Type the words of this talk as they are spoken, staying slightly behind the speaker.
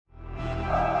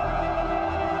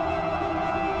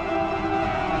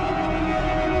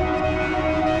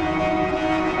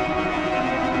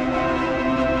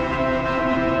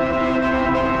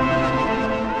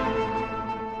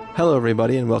Hello,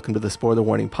 everybody, and welcome to the Spoiler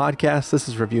Warning Podcast. This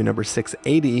is review number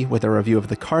 680 with a review of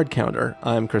The Card Counter.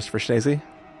 I'm Christopher Schnese.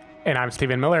 And I'm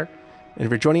Stephen Miller. And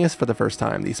if you're joining us for the first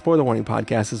time, the Spoiler Warning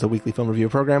Podcast is a weekly film review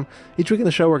program. Each week in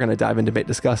the show, we're going to dive in, debate,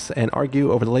 discuss, and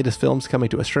argue over the latest films coming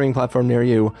to a streaming platform near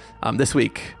you. This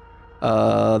week,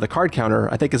 The Card Counter,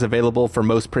 I think, is available for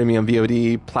most premium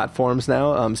VOD platforms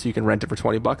now, so you can rent it for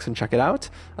 $20 and check it out.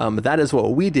 That is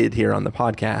what we did here on the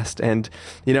podcast. And,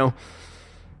 you know,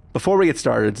 before we get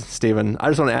started, Stephen, I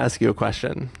just want to ask you a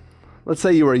question. Let's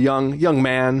say you were a young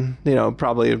man, you know,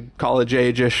 probably college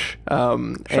age-ish,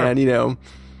 sure. And, you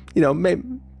know,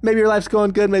 maybe your life's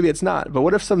going good, maybe it's not. But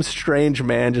what if some strange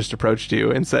man just approached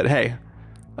you and said, hey,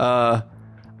 I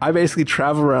basically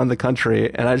travel around the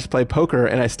country and I just play poker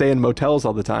and I stay in motels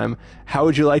all the time. How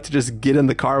would you like to just get in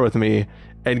the car with me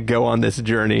and go on this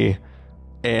journey?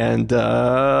 And,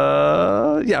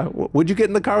 would you get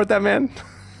in the car with that man?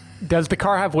 Does the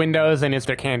car have windows and is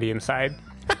there candy inside?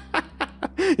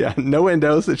 Yeah, no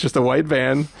windows. It's just a white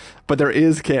van, but there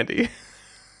is candy.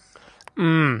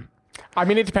 I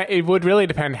mean, it would really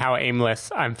depend how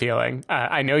aimless I'm feeling.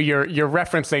 I know you're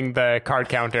referencing The Card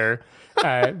Counter,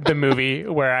 the movie,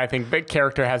 where I think the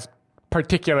character has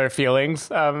particular feelings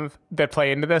that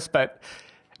play into this, but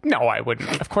no, I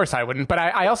wouldn't. Of course I wouldn't. But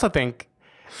I also think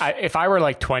if I were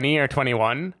like 20 or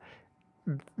 21,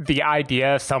 the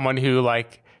idea of someone who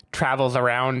like travels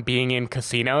around being in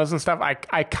casinos and stuff,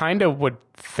 I kind of would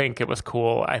think it was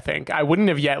cool. I think I wouldn't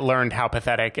have yet learned how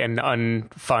pathetic and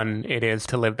unfun it is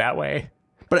to live that way.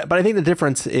 But I think the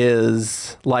difference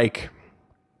is, like,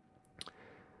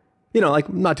 you know, like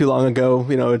not too long ago,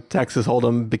 you know, Texas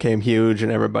Hold'em became huge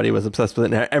and everybody was obsessed with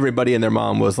it. And everybody and their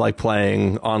mom was like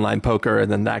playing online poker,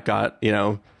 and then that got, you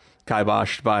know,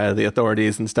 kiboshed by the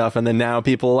authorities and stuff. And then now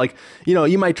people, like, you know,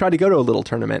 you might try to go to a little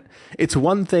tournament. It's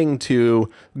one thing to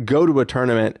go to a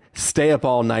tournament, stay up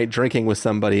all night drinking with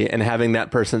somebody and having that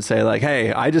person say like,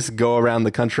 hey, I just go around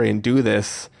the country and do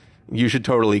this. You should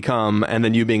totally come. And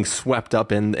then you being swept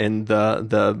up in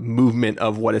the movement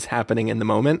of what is happening in the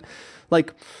moment.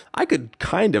 Like, I could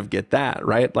kind of get that,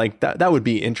 right? Like that would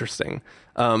be interesting.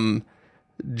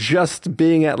 Just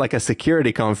being at like a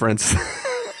security conference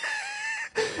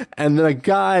and then a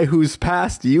guy whose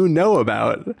past you know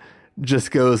about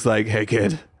just goes like, hey,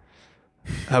 kid,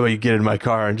 how about you get in my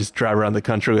car and just drive around the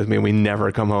country with me and we never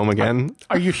come home again?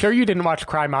 Are you sure you didn't watch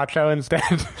Cry Macho instead?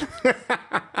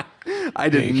 I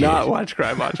did not watch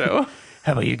Cry Macho.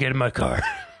 How about you get in my car?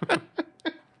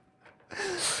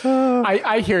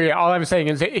 I hear you. All I'm saying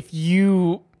is that if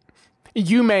you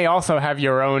may also have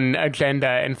your own agenda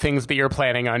and things that you're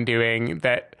planning on doing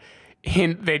that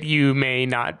hint that you may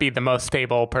not be the most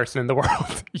stable person in the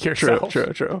world yourself.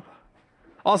 True.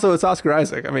 Also, it's Oscar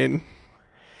Isaac. I mean,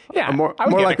 yeah, I'm more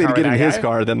likely to get in his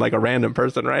car than like a random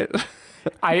person, right?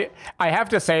 I have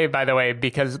to say, by the way,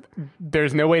 because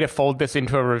there's no way to fold this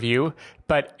into a review,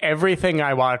 but everything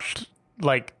I watched,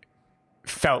 like,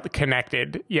 felt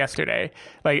connected yesterday.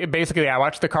 Like, basically, I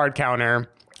watched The Card Counter,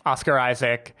 Oscar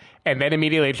Isaac, and then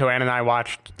immediately Joanne and I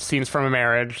watched Scenes from a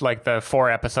Marriage, like the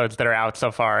 4 episodes that are out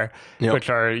so far, which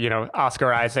are, you know,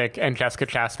 Oscar Isaac and Jessica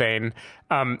Chastain.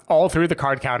 All through The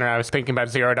Card Counter, I was thinking about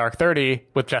Zero Dark 30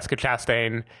 with Jessica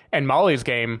Chastain and Molly's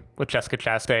Game with Jessica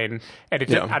Chastain. And it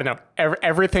just, I don't know,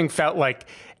 everything felt like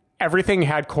everything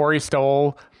had Corey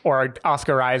Stoll or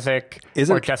Oscar Isaac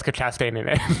or Jessica Chastain in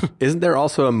it. Isn't there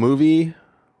also a movie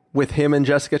with him and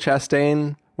Jessica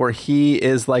Chastain where he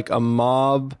is like a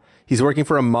mob? He's working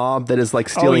for a mob that is like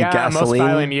stealing gasoline. Most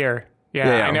Violent Year.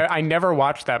 Yeah. I never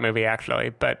watched that movie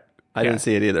actually, but I didn't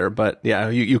see it either. But yeah,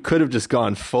 you could have just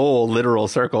gone full literal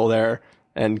circle there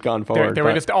and gone forward. There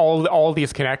were just all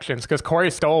these connections because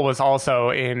Corey Stoll was also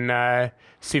in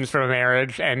Scenes from a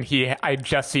Marriage, and I'd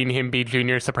just seen him be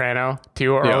Junior Soprano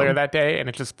too earlier that day, and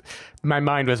it just, my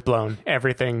mind was blown.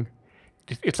 Everything,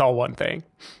 it's all one thing.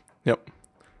 Yep.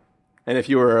 And if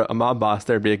you were a mob boss,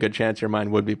 there'd be a good chance your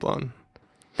mind would be blown.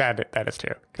 That is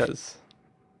true. Because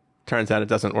turns out it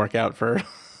doesn't work out for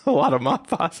a lot of mob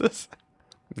bosses.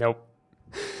 Nope.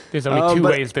 There's only two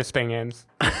ways this thing ends.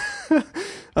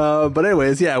 But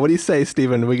anyways, yeah, what do you say,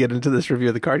 Stephen, we get into this review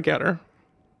of The Card Counter?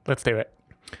 Let's do it.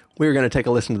 We're going to take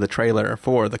a listen to the trailer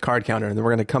for The Card Counter, and then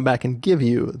we're going to come back and give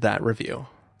you that review.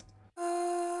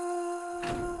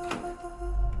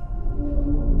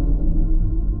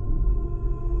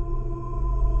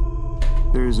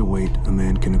 There is a weight a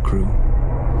man can accrue.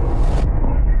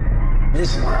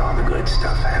 This is where all the good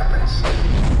stuff happens.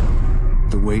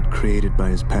 The weight created by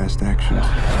his past actions.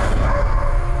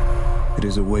 It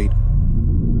is a weight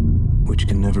which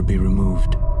can never be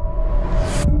removed.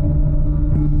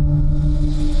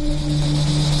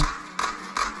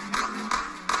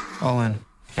 All in.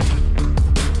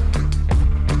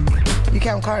 You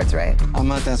count cards, right? I'm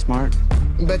not that smart.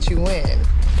 But you win.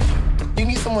 You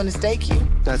need someone to stake you.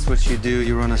 That's what you do.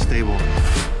 You run a stable.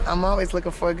 I'm always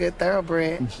looking for a good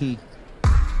thoroughbred.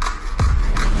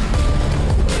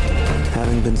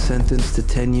 Having been sentenced to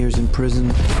 10 years in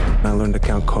prison, I learned to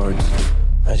count cards.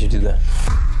 How'd you do that?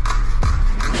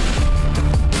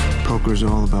 Poker's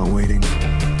all about waiting.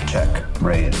 Check,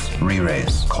 raise,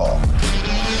 re-raise, call.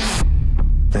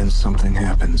 Then something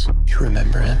happens. You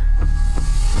remember him?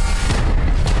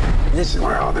 This is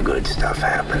where all the good stuff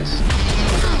happens.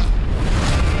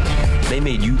 They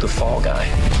made you the fall guy.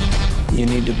 You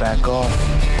need to back off.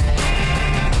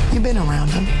 You've been around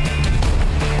him.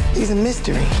 He's a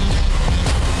mystery.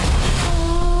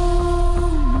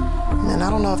 And I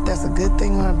don't know if that's a good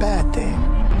thing or a bad thing.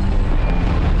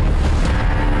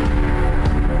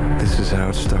 This is how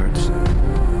it starts.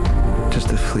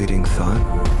 Just a fleeting thought.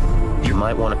 You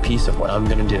might want a piece of what I'm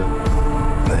gonna do.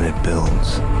 Then it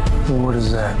builds. What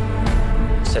is that?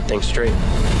 Set things straight.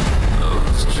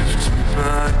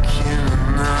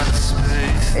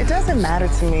 It doesn't matter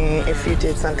to me if you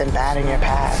did something bad in your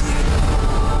past.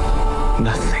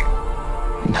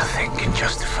 Nothing can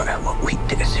justify what we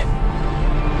did.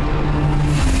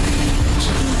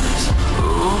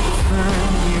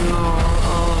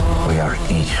 We are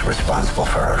each responsible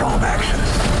for our own actions.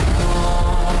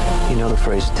 You know the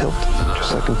phrase tilt,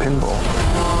 just like in pinball.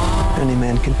 Any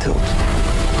man can tilt.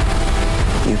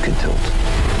 You can tilt.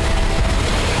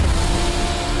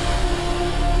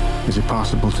 Is it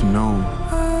possible to know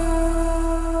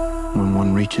when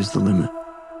one reaches the limit?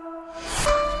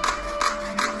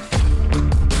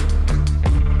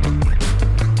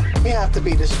 You have to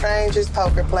be the strangest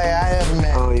poker player I ever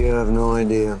met. Oh, you have no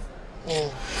idea.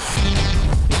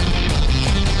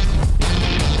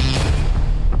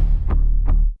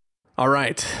 All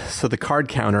right. So the card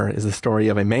counter is the story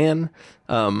of a man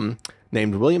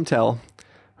named William Tell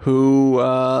who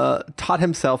taught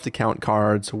himself to count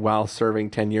cards while serving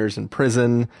 10 years in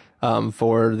prison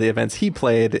for the events he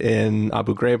played in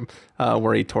Abu Ghraib,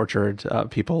 where he tortured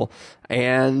people.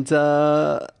 And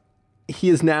he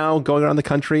is now going around the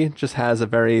country, just has a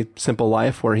very simple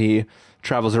life where he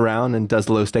travels around and does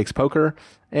low stakes poker.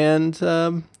 And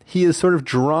he is sort of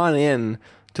drawn in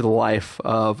to the life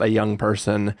of a young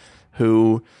person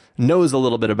who knows a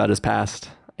little bit about his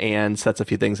past and sets a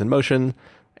few things in motion.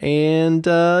 And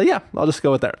yeah, I'll just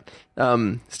go with that.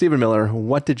 Stephen Miller,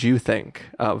 what did you think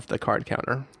of the card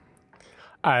counter?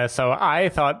 So I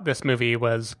thought this movie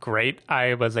was great.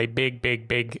 I was a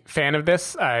big fan of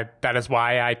this. That is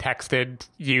why I texted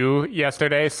you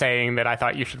yesterday saying that I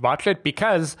thought you should watch it,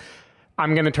 because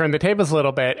I'm going to turn the tables a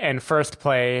little bit and first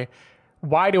play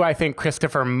why do I think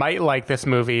Christopher might like this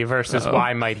movie versus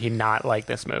why might he not like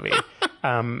this movie.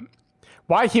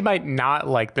 Why he might not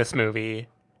like this movie,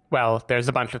 well, there's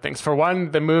a bunch of things. For one,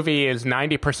 the movie is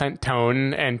 90%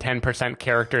 tone and 10%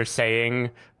 characters saying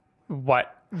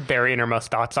what their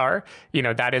innermost thoughts are. You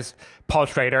know, that is, Paul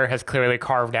Schrader has clearly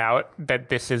carved out that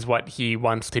this is what he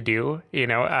wants to do. You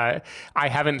know, I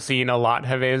haven't seen a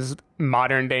lot of his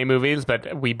modern day movies,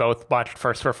 but we both watched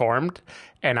First Reformed,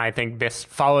 and I think this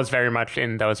follows very much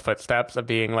in those footsteps of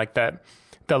being like the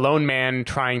lone man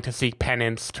trying to seek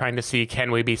penance, trying to see,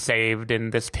 can we be saved in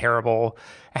this terrible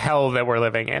hell that we're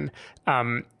living in?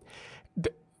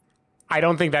 I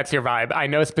don't think that's your vibe. I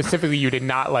know specifically you did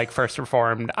not like First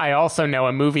Reformed. I also know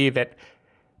a movie that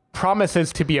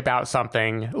promises to be about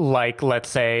something like, let's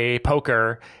say,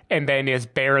 poker, and then is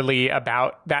barely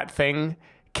about that thing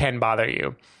can bother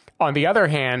you. On the other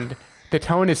hand, the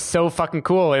tone is so fucking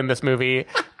cool in this movie.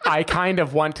 I kind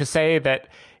of want to say that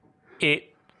it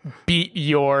beat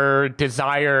your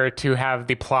desire to have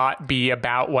the plot be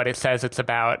about what it says it's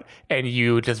about, and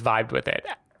you just vibed with it.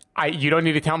 You don't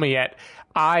need to tell me yet.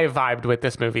 I vibed with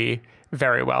this movie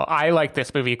very well. I like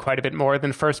this movie quite a bit more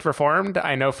than First Reformed.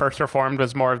 I know First Reformed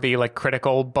was more of the like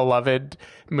critical, beloved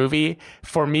movie.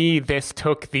 For me, this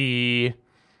took the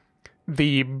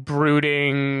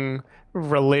brooding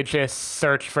religious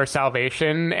search for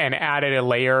salvation and added a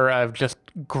layer of just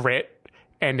grit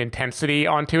and intensity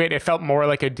onto it. It felt more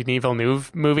like a Denis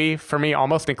Villeneuve movie for me,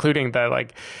 almost, including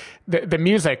the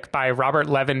music by Robert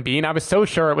Levin Bean. I was so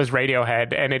sure it was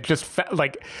Radiohead, and it just felt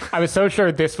like I was so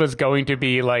sure this was going to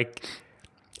be like,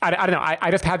 I don't know.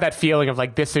 I just had that feeling of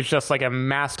like, this is just like a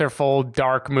masterful,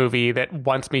 dark movie that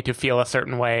wants me to feel a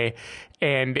certain way.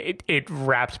 And it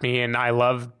wrapped me in. I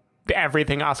love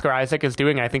everything Oscar Isaac is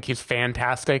doing. I think he's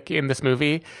fantastic in this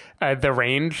movie. The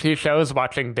range he shows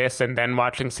watching this and then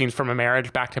watching Scenes from a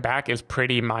Marriage back to back is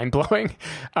pretty mind blowing.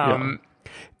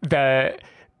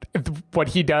 what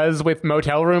he does with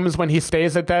motel rooms when he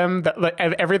stays at them.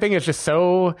 Everything is just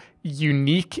so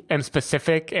unique and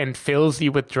specific and fills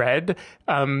you with dread.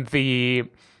 The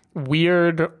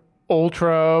weird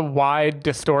ultra wide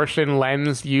distortion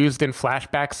lens used in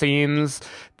flashback scenes,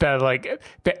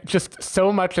 just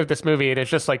so much of this movie, it is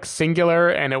just like singular,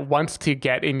 and it wants to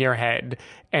get in your head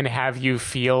and have you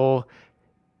feel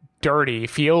dirty,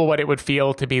 feel what it would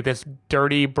feel to be this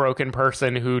dirty, broken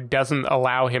person who doesn't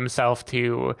allow himself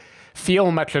to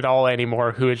feel much at all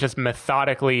anymore, who is just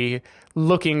methodically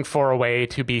looking for a way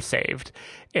to be saved.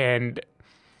 And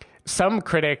some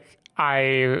critic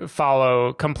I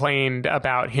follow complained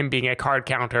about him being a card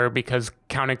counter because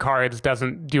counting cards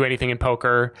doesn't do anything in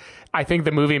poker. I think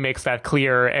the movie makes that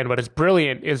clear, and what is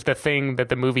brilliant is the thing that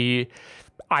the movie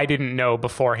I didn't know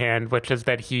beforehand, which is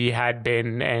that he had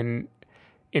been an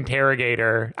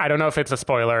interrogator. I don't know if it's a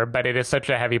spoiler, but it is such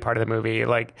a heavy part of the movie.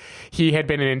 Like, he had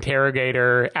been an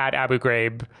interrogator at Abu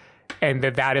Ghraib, and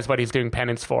that is what he's doing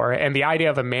penance for. And the idea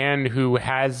of a man who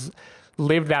has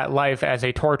lived that life as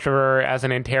a torturer, as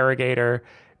an interrogator,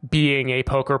 being a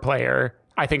poker player,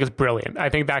 I think is brilliant. I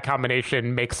think that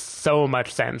combination makes so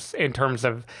much sense in terms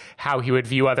of how he would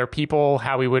view other people,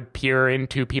 how he would peer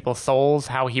into people's souls,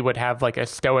 how he would have like a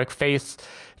stoic face,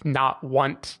 not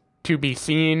want to be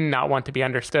seen, not want to be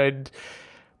understood.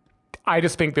 I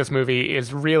just think this movie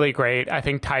is really great. I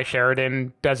think Ty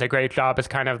Sheridan does a great job as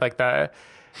kind of like the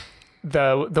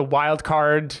wild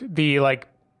card,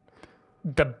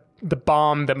 the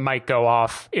bomb that might go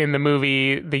off in the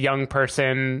movie, the young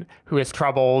person who is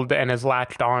troubled and has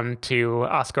latched on to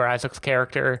Oscar Isaac's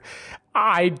character.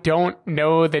 I don't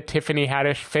know that Tiffany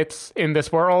Haddish fits in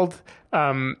this world.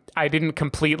 I didn't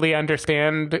completely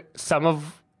understand some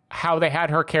of how they had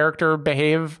her character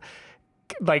behave.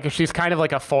 Like, she's kind of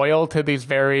like a foil to these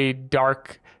very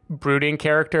dark, brooding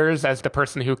characters as the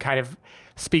person who kind of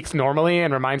speaks normally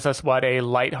and reminds us what a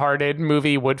lighthearted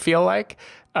movie would feel like.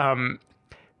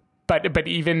 But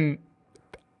even,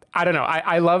 I don't know,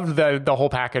 I loved the whole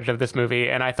package of this movie,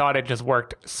 and I thought it just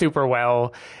worked super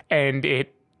well, and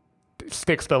it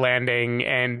sticks the landing.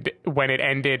 And when it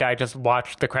ended, I just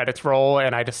watched the credits roll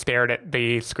and I just stared at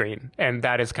the screen. And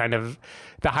that is kind of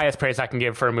the highest praise I can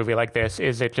give for a movie like this,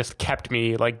 is it just kept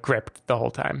me like gripped the whole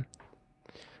time.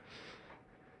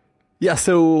 Yeah,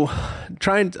 so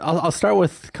I'll start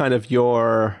with kind of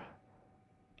your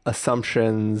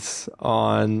assumptions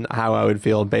on how I would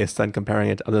feel based on comparing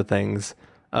it to other things.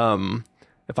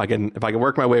 If I can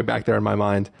work my way back there in my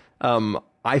mind,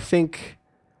 I think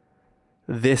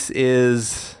this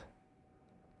is,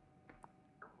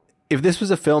 if this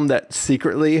was a film that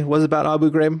secretly was about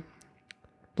Abu Ghraib,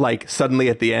 like suddenly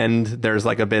at the end there's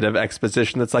like a bit of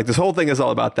exposition that's like this whole thing is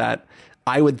all about that,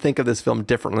 I would think of this film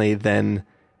differently than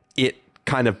it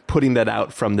kind of putting that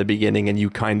out from the beginning and you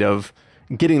kind of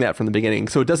getting that from the beginning.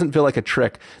 So it doesn't feel like a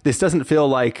trick. This doesn't feel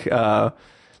like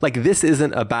this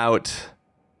isn't about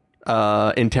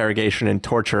interrogation and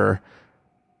torture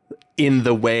in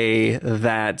the way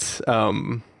that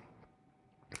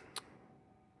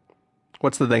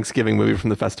what's the Thanksgiving movie from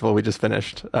the festival we just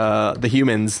finished? The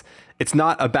Humans. It's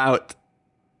not about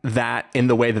that in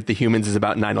the way that The Humans is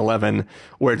about 9/11,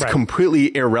 where it's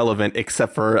completely irrelevant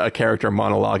except for a character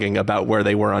monologuing about where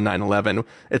they were on 9/11.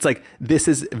 It's like, this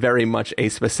is very much a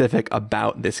specific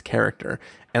about this character.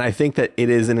 And I think that it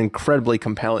is an incredibly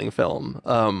compelling film.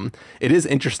 It is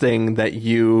interesting that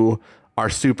you are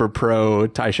super pro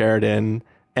Ty Sheridan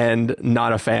and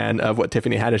not a fan of what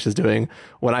Tiffany Haddish is doing,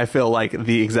 when I feel like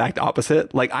the exact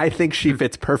opposite. Like, I think she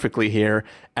fits perfectly here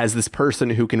as this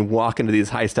person who can walk into these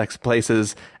high stakes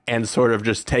places and sort of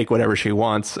just take whatever she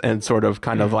wants and sort of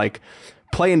kind of like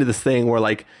play into this thing where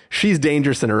like she's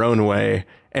dangerous in her own way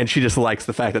and she just likes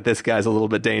the fact that this guy's a little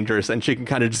bit dangerous, and she can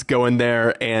kind of just go in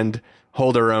there and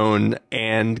hold her own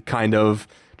and kind of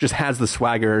just has the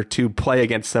swagger to play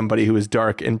against somebody who is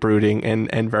dark and brooding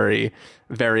and very,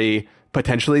 very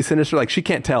potentially sinister. Like, she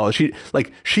can't tell. She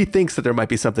thinks that there might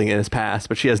be something in his past,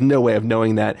 but she has no way of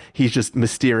knowing that. He's just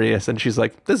mysterious, and she's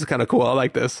like, this is kind of cool. I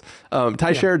like this.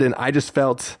 Ty Sheridan, I just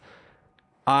felt,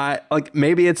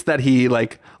 maybe it's that he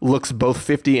like looks both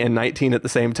 50 and 19 at the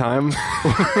same time.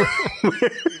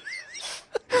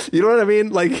 You know what I mean?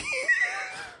 Like,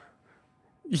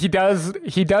 He does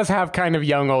have kind of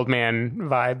young old man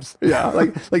vibes. Yeah,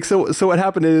 so what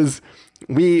happened is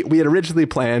we had originally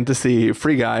planned to see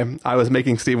Free Guy. I was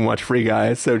making Steven watch Free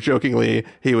Guy, so jokingly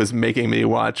he was making me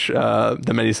watch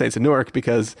The Many Saints of Newark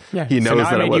because he knows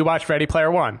that I made you watch Ready Player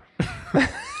One.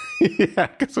 Yeah,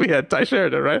 because we had Ty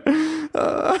Sheridan, right?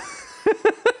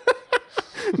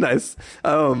 Nice.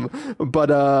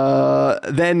 But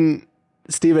then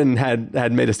Steven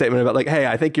had made a statement about like, hey,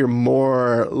 I think you're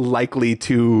more likely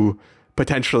to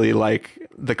potentially like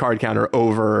the card counter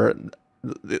over.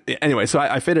 Anyway, so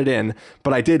I fit it in,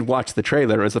 but I did watch the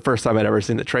trailer. It was the first time I'd ever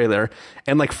seen the trailer.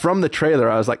 And like from the trailer,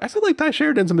 I was like, I feel like Ty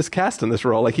Sheridan's miscast in this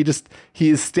role. Like he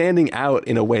is standing out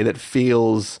in a way that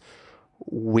feels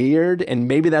weird, and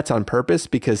maybe that's on purpose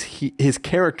because his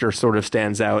character sort of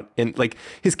stands out in like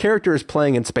his character is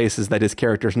playing in spaces that his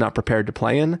character is not prepared to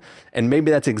play in, and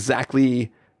maybe that's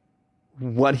exactly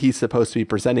what he's supposed to be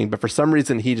presenting, but for some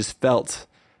reason he just felt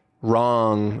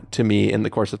wrong to me in the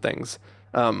course of things.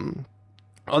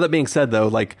 All that being said, though,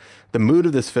 like the mood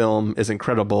of this film is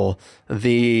incredible.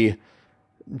 The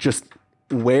just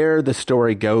where the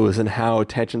story goes and how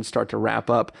tensions start to wrap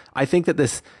up. I think that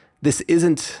this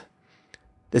isn't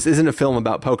a film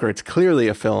about poker. It's clearly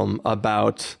a film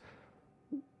about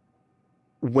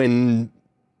when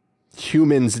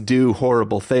humans do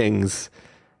horrible things,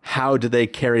 how do they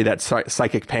carry that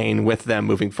psychic pain with them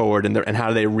moving forward, and how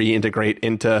do they reintegrate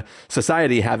into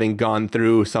society having gone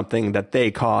through something that they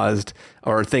caused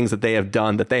or things that they have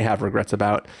done that they have regrets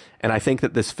about. And I think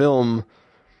that this film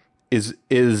is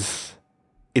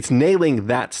it's nailing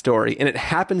that story, and it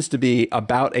happens to be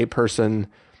about a person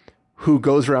who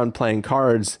goes around playing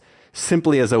cards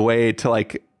simply as a way to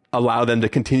like allow them to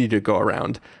continue to go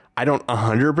around. I don't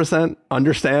 100%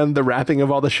 understand the wrapping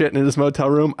of all the shit in his motel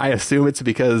room. I assume it's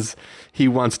because he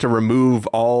wants to remove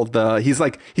all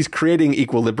he's creating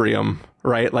equilibrium,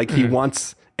 right? Like he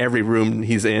wants every room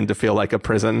he's in to feel like a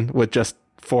prison with just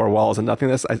four walls and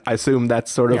nothingness. I assume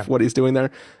that's sort of what he's doing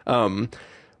there.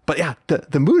 But yeah,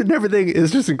 the mood and everything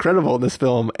is just incredible in this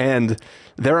film. And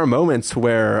there are moments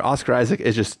where Oscar Isaac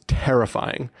is just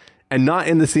terrifying, and not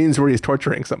in the scenes where he's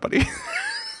torturing somebody.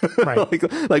 Right.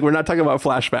 like we're not talking about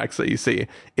flashbacks that you see.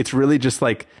 It's really just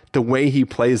like the way he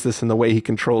plays this and the way he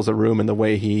controls a room and the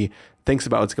way he thinks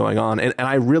about what's going on. And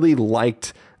I really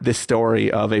liked this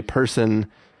story of a person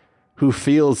who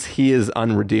feels he is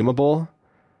unredeemable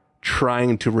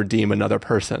trying to redeem another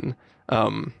person.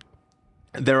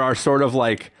 There are sort of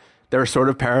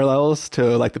parallels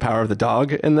to like The Power of the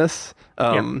Dog in this,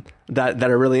 that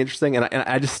are really interesting. And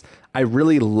I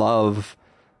really love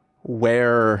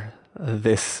where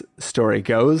this story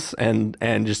goes and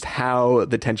just how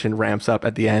the tension ramps up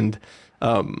at the end.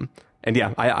 And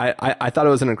yeah, I thought it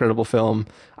was an incredible film.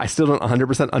 I still don't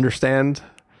 100% understand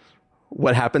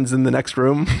what happens in the next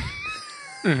room.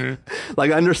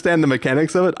 Like I understand the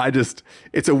mechanics of it.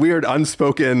 It's a weird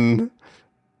unspoken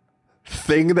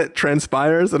thing that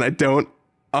transpires, and I don't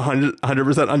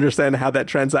 100% understand how that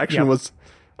transaction was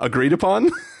agreed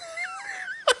upon.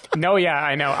 No, yeah,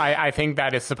 I know. I think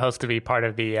that is supposed to be part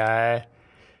of the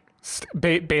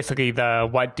basically the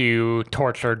what do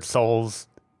tortured souls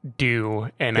do,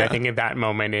 and I think in that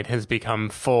moment it has become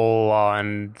full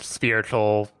on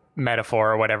spiritual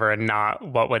metaphor or whatever, and not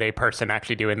what would a person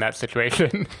actually do in that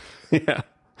situation. Yeah,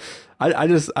 I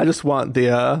just want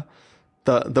the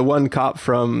one cop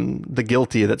from The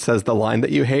Guilty that says the line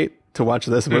that you hate to watch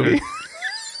this movie.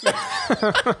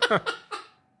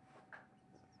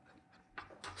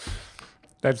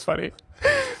 That's funny.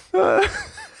 But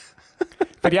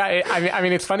yeah, I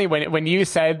mean, it's funny when you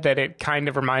said that it kind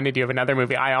of reminded you of another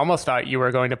movie, I almost thought you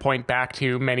were going to point back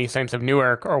to Many Saints of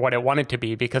Newark or what it wanted to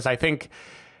be, because I think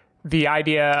the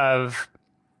idea of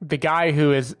the guy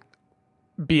who is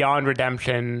beyond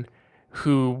redemption,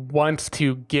 who wants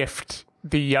to gift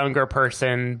the younger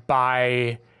person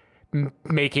by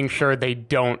making sure they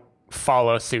don't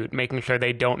follow suit, making sure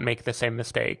they don't make the same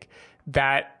mistake.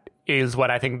 That is what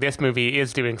I think this movie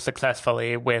is doing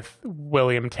successfully, with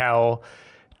William Tell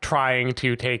trying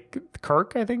to take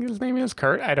Kirk, I think his name is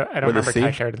Kurt. I don't remember Ty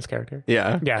Sheridan's character.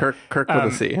 Yeah. Kirk with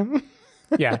a C.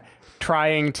 Yeah.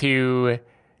 Trying to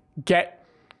get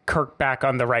Kirk back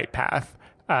on the right path.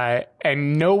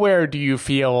 And nowhere do you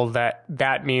feel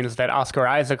that means that Oscar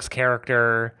Isaac's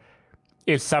character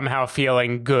is somehow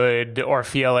feeling good or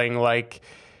feeling like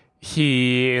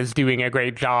he is doing a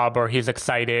great job or he's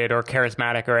excited or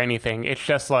charismatic or anything. It's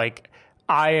just like,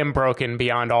 I am broken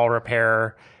beyond all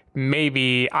repair.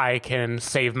 Maybe I can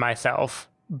save myself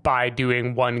by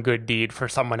doing one good deed for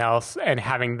someone else and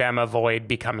having them avoid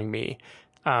becoming me.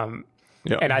 And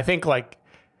I think like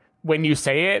when you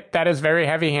say it, that is very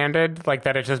heavy-handed, like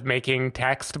that it's just making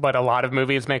text, but a lot of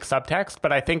movies make subtext.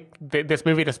 But I think this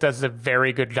movie just does a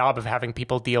very good job of having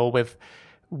people deal with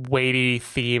weighty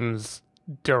themes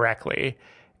directly.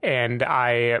 And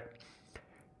they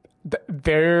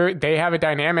have a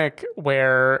dynamic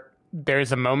where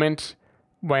there's a moment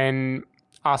when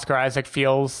Oscar Isaac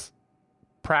feels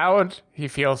proud, he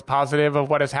feels positive of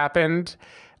what has happened,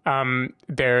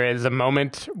 There is a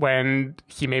moment when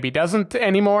he maybe doesn't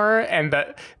anymore, and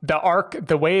the arc,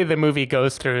 the way the movie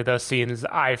goes through those scenes,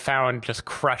 I found just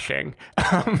crushing.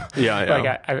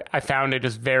 Like I found it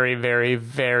just very, very,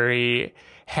 very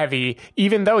heavy,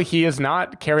 even though he is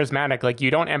not charismatic. Like,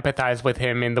 you don't empathize with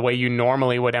him in the way you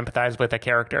normally would empathize with a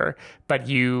character, but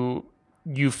you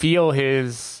feel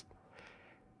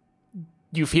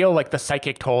like the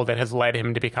psychic toll that has led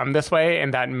him to become this way,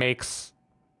 and that makes,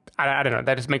 I don't know,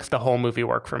 that just makes the whole movie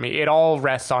work for me. It all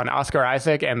rests on Oscar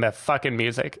Isaac and the fucking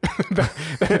music.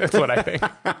 That's what I think.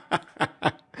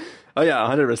 Oh yeah,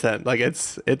 100%. Like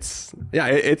it's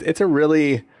a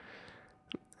really,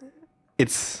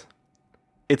 it's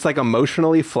like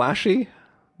emotionally flashy,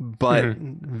 but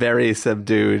very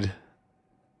subdued,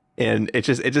 and it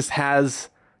just has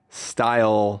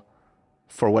style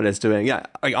for what it's doing. Yeah,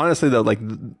 like honestly though, like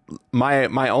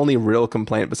my only real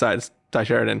complaint besides Ty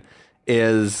Sheridan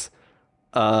is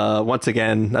once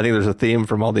again, I think there's a theme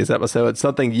from all these episodes,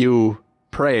 something you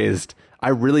praised. I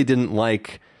really didn't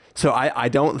like. So I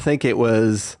don't think it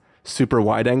was super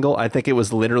wide angle. I think it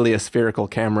was literally a spherical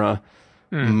camera.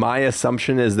 My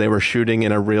assumption is they were shooting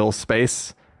in a real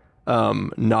space,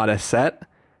 not a set,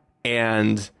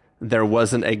 and there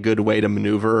wasn't a good way to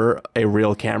maneuver a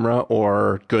real camera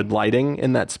or good lighting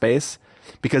in that space.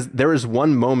 Because there is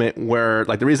one moment where,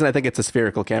 like, the reason I think it's a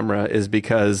spherical camera is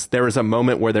because there is a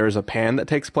moment where there is a pan that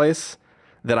takes place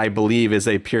that I believe is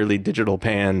a purely digital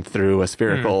pan through a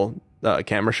spherical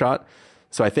camera shot.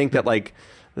 So I think that, like,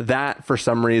 that for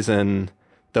some reason,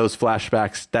 those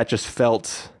flashbacks, that just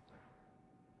felt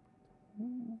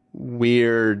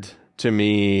weird to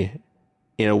me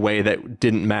in a way that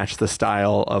didn't match the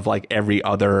style of, like, every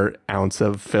other ounce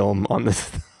of film on this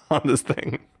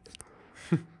thing.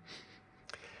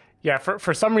 Yeah,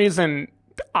 for some reason,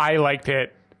 I liked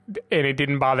it, and it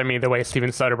didn't bother me the way Steven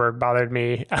Soderbergh bothered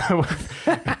me with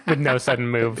No Sudden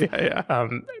Move.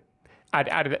 To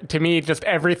me, just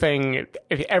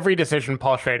every decision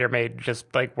Paul Schrader made just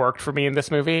like worked for me in this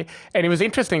movie. And it was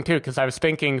interesting too, because I was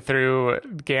thinking through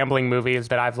gambling movies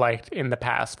that I've liked in the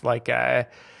past, like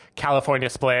California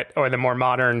Split, or the more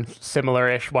modern,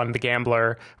 similar-ish one, The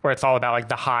Gambler, where it's all about like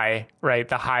the high, right?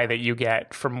 The high that you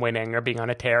get from winning or being on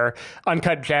a tear.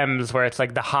 Uncut Gems, where it's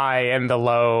like the high and the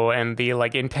low and the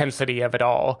like intensity of it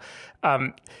all.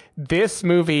 This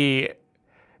movie,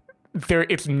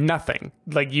 it's nothing.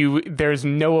 Like there's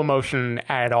no emotion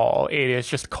at all. It is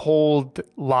just cold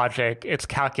logic. It's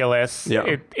calculus.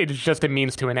 Yeah. It's just a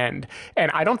means to an end.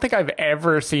 And I don't think I've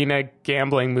ever seen a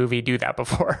gambling movie do that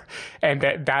before. And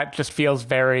that just feels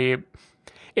very,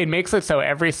 it makes it so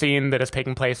every scene that is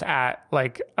taking place at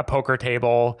like a poker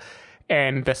table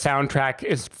and the soundtrack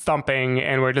is thumping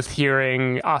and we're just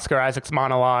hearing Oscar Isaac's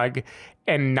monologue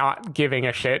and not giving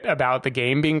a shit about the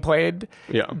game being played.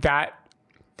 Yeah.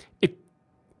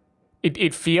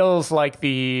 It feels like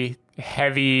the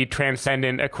heavy,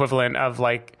 transcendent equivalent of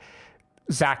like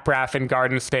Zach Braff in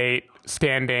Garden State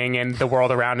standing and the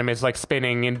world around him is like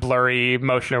spinning in blurry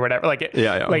motion or whatever. Like,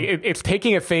 it's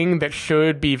taking a thing that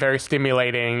should be very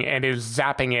stimulating and is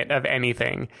zapping it of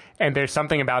anything. And there's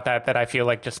something about that I feel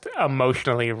like just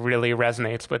emotionally really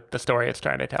resonates with the story it's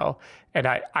trying to tell. And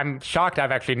I'm shocked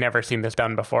I've actually never seen this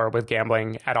done before with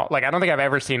gambling at all. Like, I don't think I've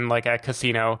ever seen like a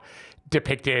casino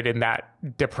depicted in that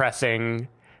depressing,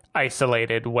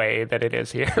 isolated way that it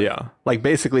is here. Yeah. Like,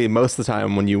 basically, most of the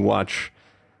time when you watch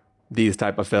these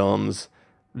type of films,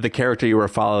 the character you are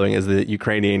following is the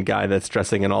Ukrainian guy that's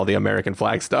dressing in all the American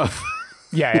flag stuff.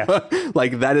 Yeah.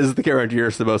 Like, that is the character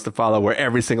you're supposed to follow, where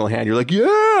every single hand you're like,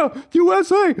 yeah,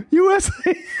 USA,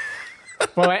 USA.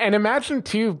 Well, and imagine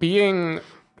too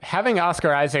having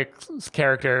Oscar Isaac's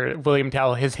character, William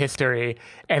Tell, his history,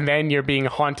 and then you're being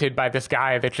haunted by this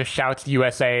guy that just shouts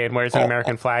USA and wears an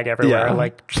American flag everywhere. Yeah.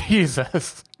 Like,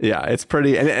 Jesus. Yeah, it's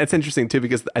pretty, and it's interesting too,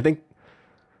 because I think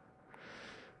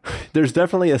there's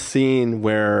definitely a scene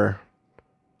where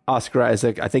Oscar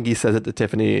Isaac, I think he says it to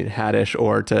Tiffany Haddish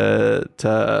or to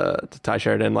Ty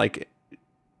Sheridan, like,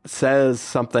 says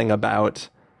something about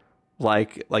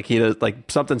like he does, like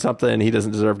something he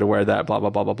doesn't deserve to wear that, blah blah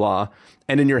blah blah blah.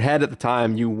 And in your head at the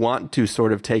time, you want to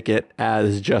sort of take it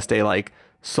as just a like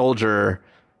soldier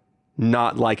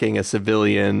not liking a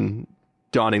civilian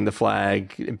donning the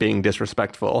flag, being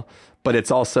disrespectful. But it's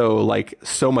also like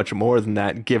so much more than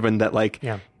that, given that like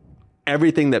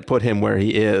everything that put him where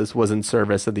he is was in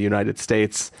service of the United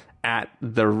States, at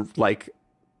the like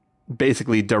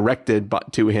basically directed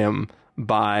to him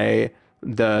by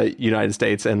the United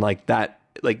States. And like that,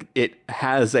 like it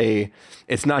has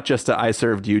it's not just a I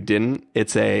served you didn't,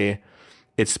 it's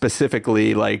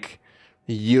specifically like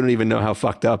you don't even know how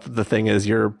fucked up the thing is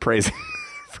you're praising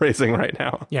phrasing right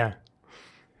now. Yeah.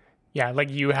 Yeah, like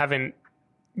you haven't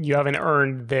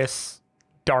earned this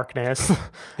darkness.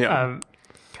 Yeah.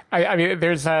 I mean,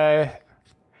 there's I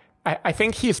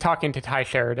think he's talking to Ty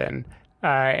Sheridan,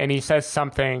 and he says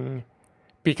something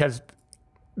because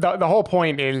the whole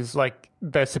point is like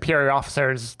the superior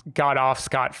officers got off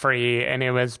scot-free, and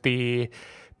it was the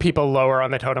people lower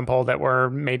on the totem pole that were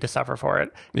made to suffer for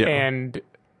it. Yeah. And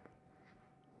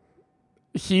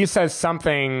he says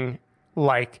something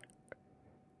like,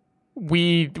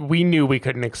 we knew we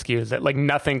couldn't excuse it. Like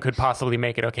nothing could possibly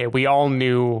make it okay. We all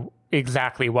knew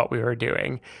exactly what we were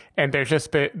doing. And there's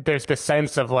the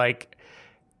sense of like,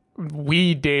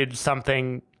 we did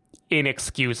something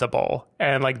inexcusable.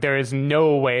 And like, there is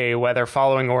no way, whether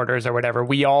following orders or whatever,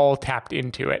 we all tapped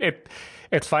into it.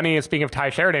 It's funny, speaking of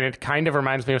Ty Sheridan, it kind of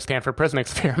reminds me of Stanford Prison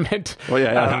Experiment. Well,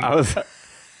 yeah,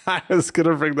 I was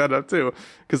gonna bring that up too,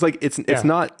 because like it's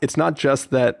not just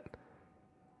that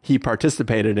he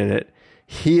participated in it.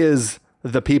 He is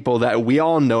the people that we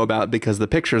all know about because the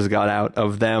pictures got out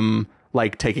of them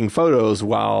like taking photos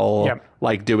while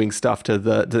like doing stuff to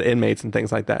the inmates and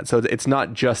things like that. So it's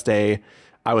not just I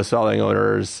was following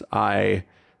orders, I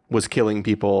was killing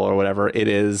people or whatever. It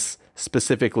is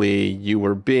specifically you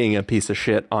were being a piece of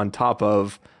shit on top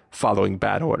of following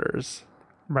bad orders.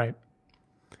 Right.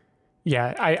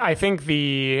 Yeah, I think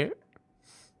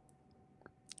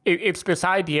it's this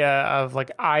idea of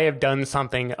like, I have done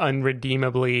something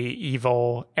unredeemably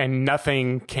evil and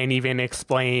nothing can even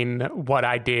explain what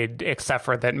I did except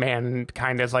for that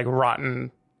mankind is like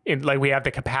rotten. Like we have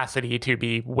the capacity to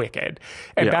be wicked.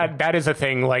 And that is a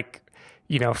thing, like,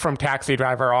 you know, from Taxi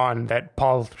Driver on, that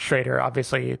Paul Schrader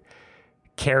obviously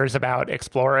cares about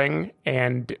exploring,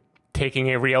 and taking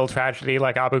a real tragedy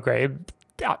like Abu Ghraib,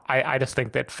 I just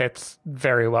think that fits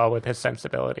very well with his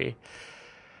sensibility.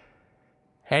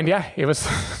 And yeah, it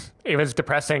was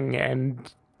depressing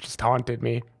and just haunted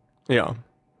me. Yeah.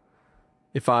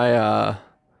 If I on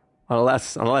a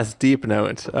less deep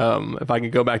note, if I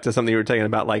could go back to something you were talking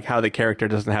about, like how the character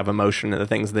doesn't have emotion and the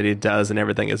things that he does and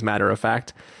everything is matter of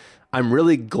fact, I'm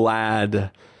really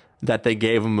glad that they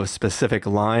gave him a specific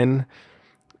line.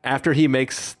 After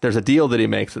there's a deal that he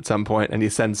makes at some point, and he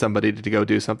sends somebody to go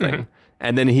do something,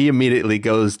 and then he immediately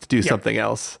goes to do something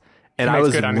else. And I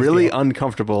was really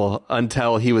uncomfortable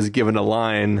until he was given a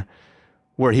line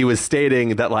where he was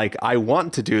stating that, like, I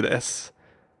want to do this,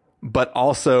 but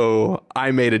also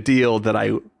I made a deal that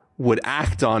I would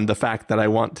act on the fact that I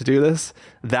want to do this.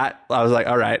 That I was like,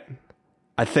 all right,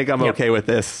 I think I'm okay with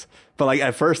this. But like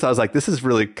at first I was like, this is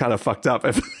really kind of fucked up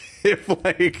if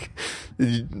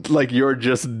like you're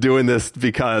just doing this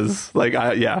because like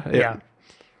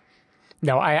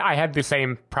No, I had the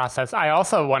same process. I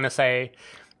also want to say,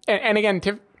 and again,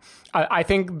 I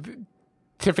think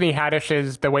Tiffany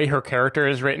Haddish's, the way her character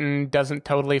is written doesn't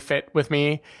totally fit with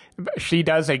me. She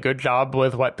does a good job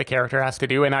with what the character has to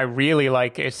do, and I really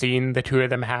like a scene the two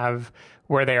of them have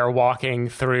where they are walking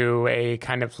through a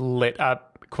kind of lit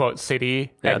up, quote,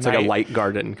 city. Yeah, it's night. Like a light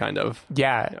garden kind of.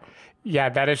 Yeah,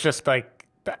 that is just like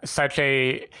such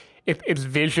a... It's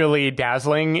visually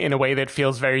dazzling in a way that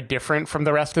feels very different from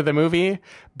the rest of the movie,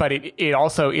 but it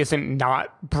also isn't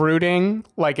not brooding.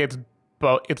 Like it's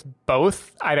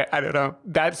both. I don't know.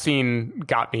 That scene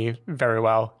got me very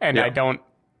well, and I don't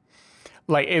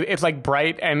like it's like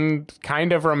bright and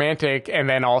kind of romantic, and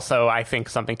then also I think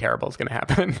something terrible is going to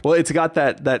happen. Well, it's got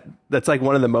that's like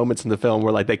one of the moments in the film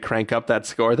where like they crank up that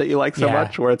score that you like so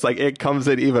much, where it's like it comes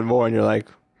in even more, and you're like,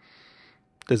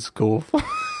 this is cool.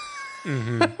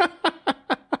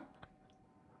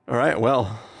 All right.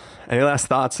 Well, any last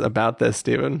thoughts about this,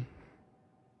 Stephen?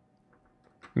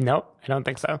 Nope, I don't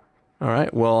think so. All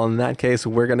right. Well, in that case,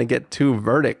 we're going to get two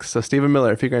verdicts. So, Stephen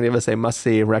Miller, if you're going to give us a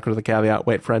must-see, record with a caveat,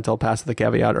 wait for until pass with a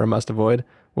caveat, or a must-avoid,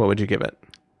 what would you give it?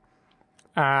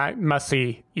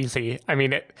 Must-see, easy. I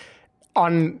mean,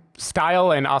 on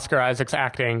style and Oscar Isaac's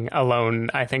acting alone,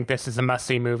 I think this is a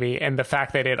must-see movie. And the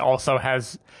fact that it also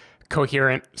has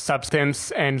coherent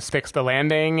substance and sticks the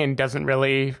landing and doesn't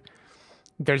really...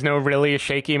 There's no really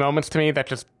shaky moments to me, that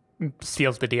just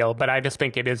seals the deal. But I just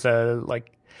think it is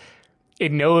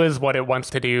it knows what it wants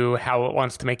to do, how it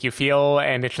wants to make you feel,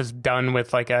 and it's just done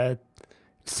with like a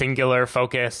singular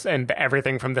focus, and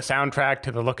everything from the soundtrack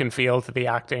to the look and feel to the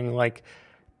acting, like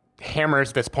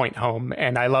hammers this point home.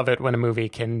 And I love it when a movie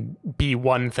can be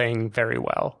one thing very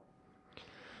well.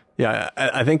 Yeah,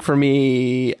 I think for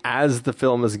me, as the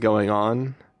film is going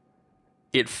on,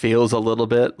 it feels a little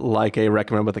bit like a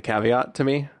recommend with a caveat to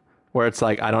me, where it's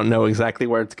like, I don't know exactly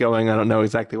where it's going. I don't know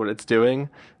exactly what it's doing,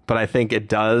 but I think it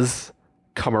does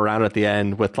come around at the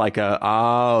end with like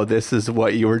oh, this is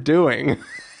what you were doing.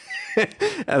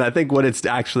 And I think what it's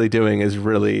actually doing is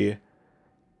really,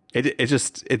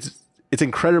 it's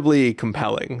incredibly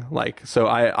compelling. Like, so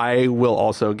I will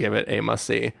also give it a must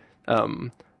see.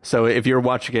 So if you're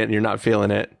watching it and you're not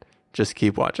feeling it, just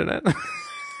keep watching it.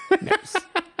 Nice.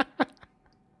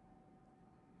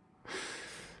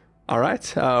 All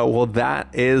right. Well, that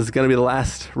is going to be the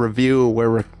last review we're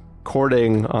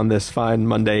recording on this fine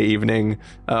Monday evening.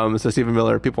 So Stephen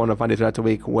Miller, people want to find you throughout the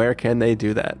week. Where can they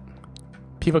do that?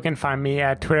 People can find me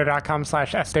at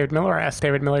twitter.com/sdavidmiller or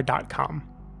sdavidmiller.com.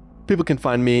 People can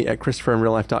find me at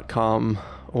ChristopherInRealLife.com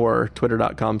or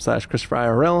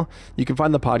twitter.com/ChristopherIRL. You can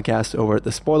find the podcast over at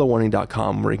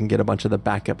thespoilerwarning.com, where you can get a bunch of the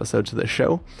back episodes of the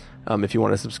show. If you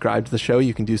want to subscribe to the show,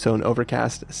 you can do so in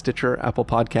Overcast, Stitcher, Apple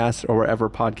Podcasts, or wherever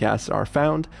podcasts are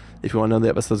found. If you want to know the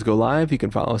episodes go live, you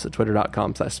can follow us at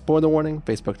twitter.com/spoilerwarning,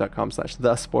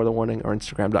 facebook.com/thespoilerwarning, or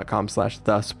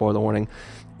instagram.com/thespoilerwarning.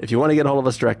 If you want to get a hold of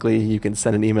us directly, you can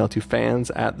send an email to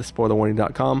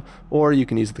fans@thespoilerwarning.com, or you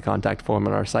can use the contact form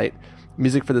on our site.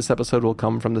 Music for this episode will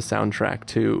come from the soundtrack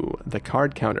to The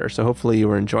Card Counter, so hopefully you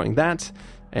are enjoying that.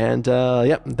 And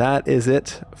yep, that is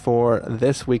it for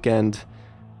this weekend.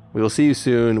 We will see you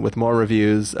soon with more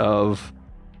reviews of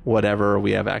whatever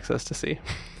we have access to see.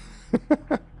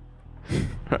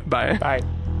 Bye. Bye.